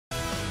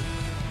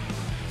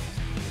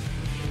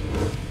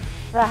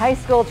The high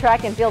school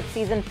track and field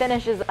season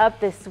finishes up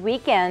this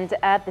weekend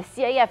at the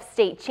CIF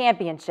State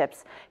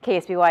Championships.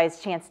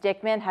 KSBY's Chance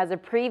Dickman has a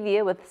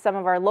preview with some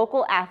of our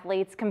local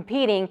athletes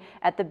competing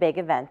at the big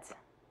event.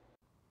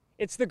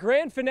 It's the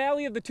grand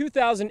finale of the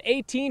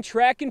 2018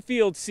 track and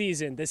field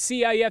season, the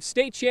CIF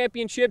State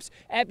Championships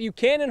at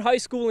Buchanan High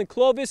School in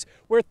Clovis,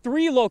 where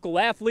 3 local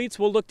athletes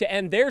will look to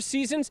end their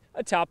seasons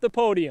atop the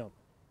podium.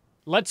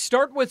 Let's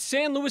start with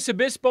San Luis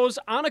Obispo's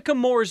Anneke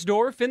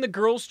Moersdorf in the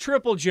girls'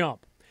 triple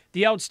jump.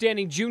 The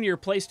outstanding junior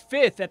placed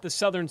 5th at the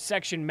Southern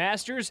Section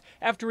Masters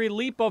after a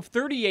leap of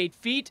 38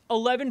 feet,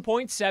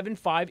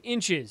 11.75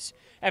 inches.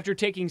 After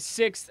taking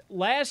 6th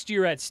last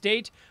year at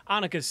state,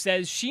 Anneke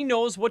says she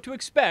knows what to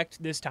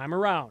expect this time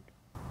around.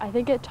 I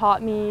think it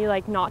taught me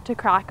not to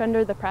crack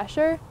under the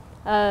pressure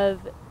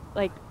of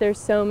there's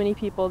so many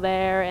people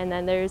there and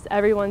then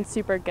everyone's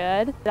super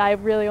good. I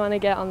really want to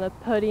get on the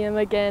podium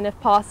again if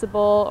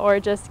possible,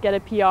 or just get a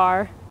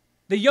PR.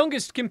 The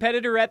youngest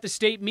competitor at the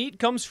state meet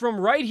comes from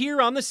right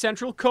here on the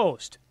Central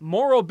Coast.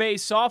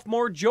 Morro-based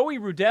sophomore Joey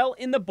Ruddell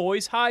in the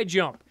boys' high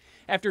jump.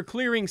 After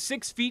clearing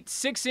 6 feet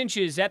 6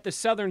 inches at the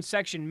Southern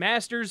Section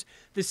Masters,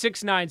 the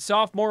 6'9"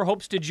 sophomore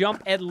hopes to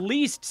jump at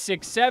least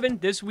 6'7"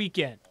 this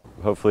weekend.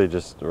 Hopefully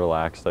just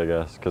relaxed, I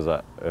guess, because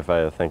if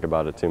I think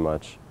about it too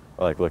much,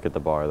 or look at the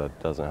bar, that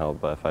doesn't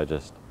help. But if I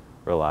just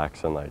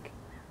relax and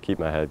keep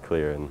my head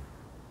clear and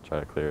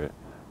try to clear it.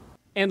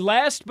 And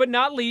last but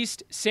not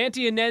least,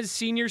 Ynez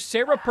senior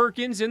Sarah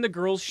Perkins in the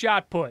girls'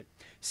 shot put.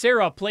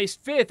 Sarah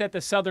placed 5th at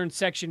the Southern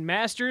Section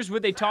Masters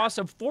with a toss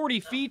of 40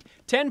 feet,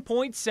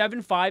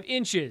 10.75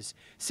 inches.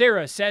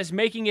 Sarah says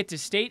making it to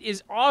state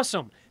is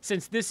awesome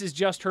since this is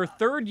just her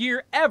 3rd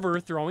year ever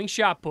throwing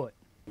shot put.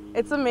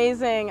 It's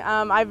amazing.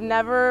 I've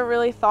never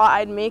really thought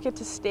I'd make it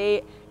to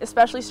state,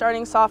 especially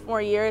starting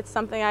sophomore year. It's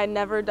something I'd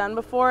never done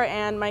before,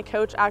 and my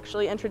coach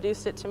actually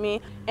introduced it to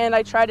me, and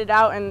I tried it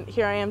out, and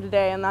here I am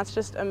today, and that's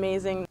just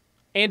amazing.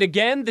 And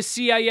again, the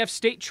CIF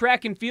State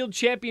Track and Field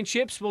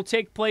Championships will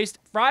take place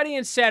Friday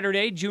and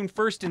Saturday, June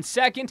 1st and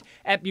 2nd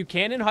at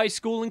Buchanan High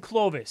School in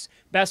Clovis.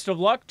 Best of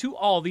luck to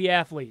all the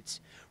athletes.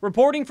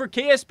 Reporting for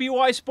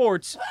KSBY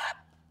Sports,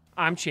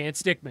 I'm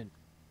Chance Dickman.